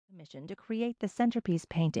commissioned to create the centerpiece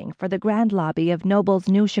painting for the grand lobby of Noble's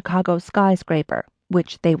new Chicago skyscraper,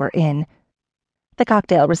 which they were in. The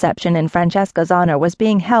cocktail reception in Francesca's honor was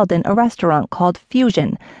being held in a restaurant called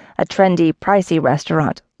Fusion, a trendy, pricey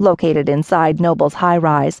restaurant located inside Noble's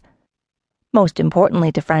high-rise. Most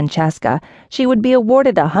importantly to Francesca, she would be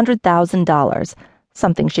awarded $100,000,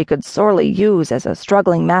 something she could sorely use as a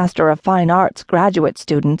struggling Master of Fine Arts graduate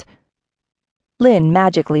student. Lynn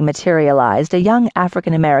magically materialized a young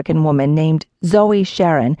African-American woman named Zoe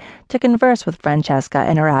Sharon to converse with Francesca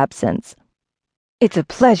in her absence. "It's a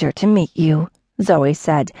pleasure to meet you," Zoe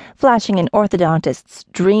said, flashing an orthodontist's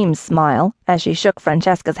dream smile as she shook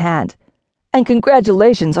Francesca's hand. "And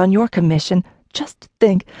congratulations on your commission. Just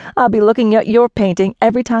think, I'll be looking at your painting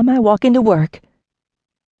every time I walk into work."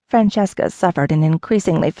 Francesca suffered an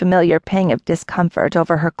increasingly familiar pang of discomfort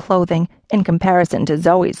over her clothing in comparison to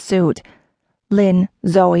Zoe's suit. Lynn,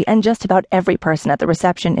 Zoe, and just about every person at the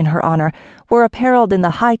reception in her honor were appareled in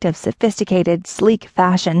the height of sophisticated, sleek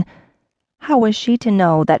fashion. How was she to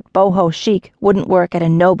know that boho chic wouldn't work at a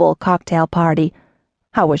Noble cocktail party?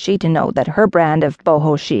 How was she to know that her brand of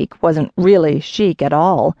boho chic wasn't really chic at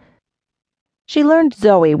all? She learned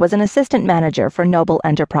Zoe was an assistant manager for Noble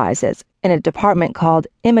Enterprises in a department called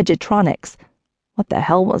Imagetronics. What the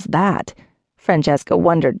hell was that? Francesca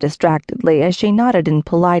wondered distractedly as she nodded in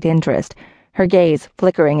polite interest, her gaze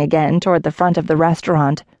flickering again toward the front of the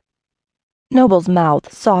restaurant. Noble's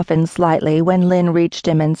mouth softened slightly when Lynn reached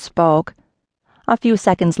him and spoke. A few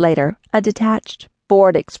seconds later, a detached,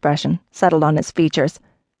 bored expression settled on his features.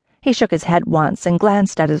 He shook his head once and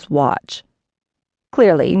glanced at his watch.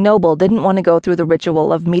 Clearly, Noble didn't want to go through the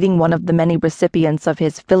ritual of meeting one of the many recipients of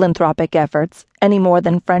his philanthropic efforts any more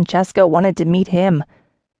than Francesca wanted to meet him.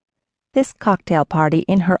 This cocktail party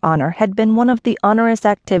in her honor had been one of the onerous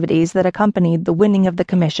activities that accompanied the winning of the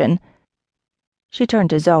commission. She turned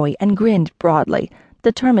to Zoe and grinned broadly,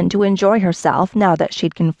 determined to enjoy herself now that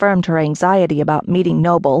she'd confirmed her anxiety about meeting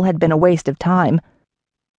Noble had been a waste of time.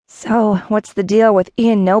 "So, what's the deal with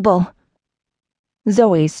Ian Noble?"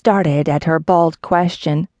 Zoe started at her bald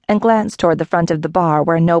question and glanced toward the front of the bar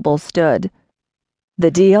where Noble stood.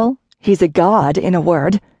 "The deal? He's a god, in a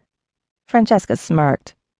word." Francesca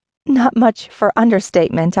smirked. "Not much for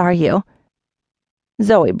understatement, are you?"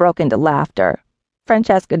 Zoe broke into laughter.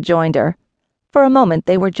 Francesca joined her. For a moment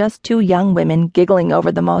they were just two young women giggling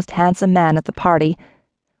over the most handsome man at the party,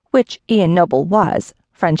 which Ian Noble was,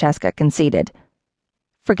 Francesca conceded.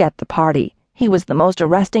 Forget the party. He was the most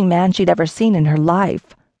arresting man she'd ever seen in her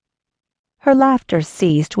life. Her laughter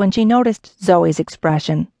ceased when she noticed Zoe's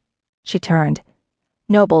expression. She turned.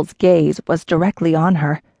 Noble's gaze was directly on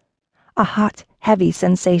her. A hot, heavy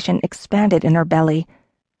sensation expanded in her belly.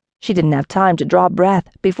 She didn't have time to draw breath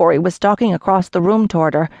before he was stalking across the room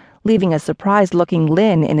toward her, leaving a surprised-looking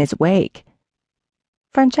Lynn in his wake.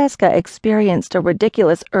 Francesca experienced a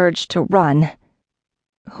ridiculous urge to run.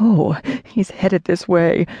 "Oh, he's headed this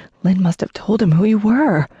way. Lynn must have told him who you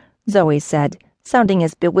were," Zoe said, sounding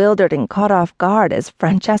as bewildered and caught off guard as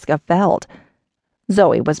Francesca felt.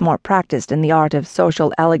 Zoe was more practiced in the art of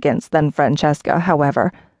social elegance than Francesca,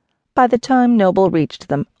 however. By the time Noble reached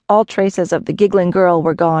them, all traces of the giggling girl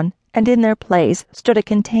were gone, and in their place stood a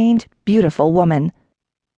contained, beautiful woman.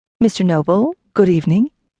 "Mr. Noble, good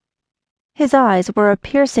evening." His eyes were a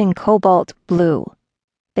piercing cobalt blue.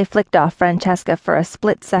 They flicked off Francesca for a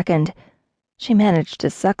split second. She managed to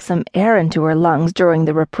suck some air into her lungs during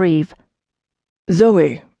the reprieve.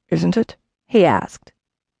 "Zoe, isn't it?" he asked.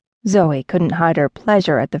 Zoe couldn't hide her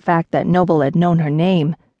pleasure at the fact that Noble had known her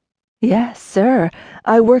name. "Yes, sir.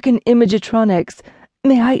 I work in Imagetronics.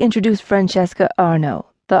 May I introduce Francesca Arno,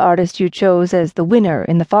 the artist you chose as the winner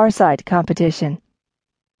in the Farsight competition?"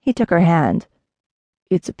 He took her hand.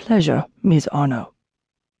 "It's a pleasure, Miss Arno."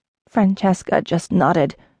 Francesca just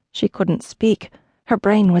nodded. She couldn't speak. Her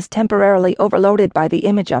brain was temporarily overloaded by the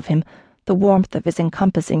image of him, the warmth of his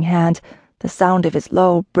encompassing hand, the sound of his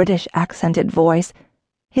low, British-accented voice.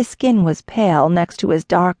 His skin was pale next to his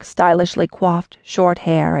dark, stylishly coiffed, short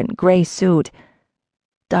hair and gray suit.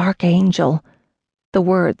 Dark angel. The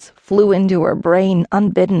words flew into her brain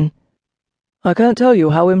unbidden. "I can't tell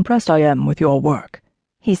you how impressed I am with your work,"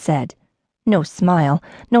 he said. No smile,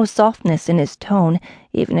 no softness in his tone,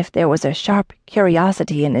 even if there was a sharp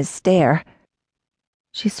curiosity in his stare.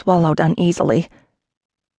 She swallowed uneasily.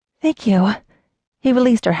 "Thank you." He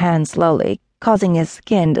released her hand slowly, causing his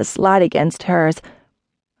skin to slide against hers.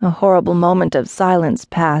 A horrible moment of silence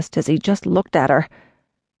passed as he just looked at her.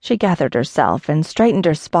 She gathered herself and straightened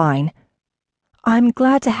her spine. "I'm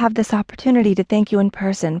glad to have this opportunity to thank you in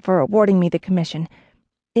person for awarding me the commission.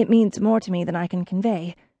 It means more to me than I can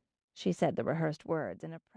convey." She said the rehearsed words in a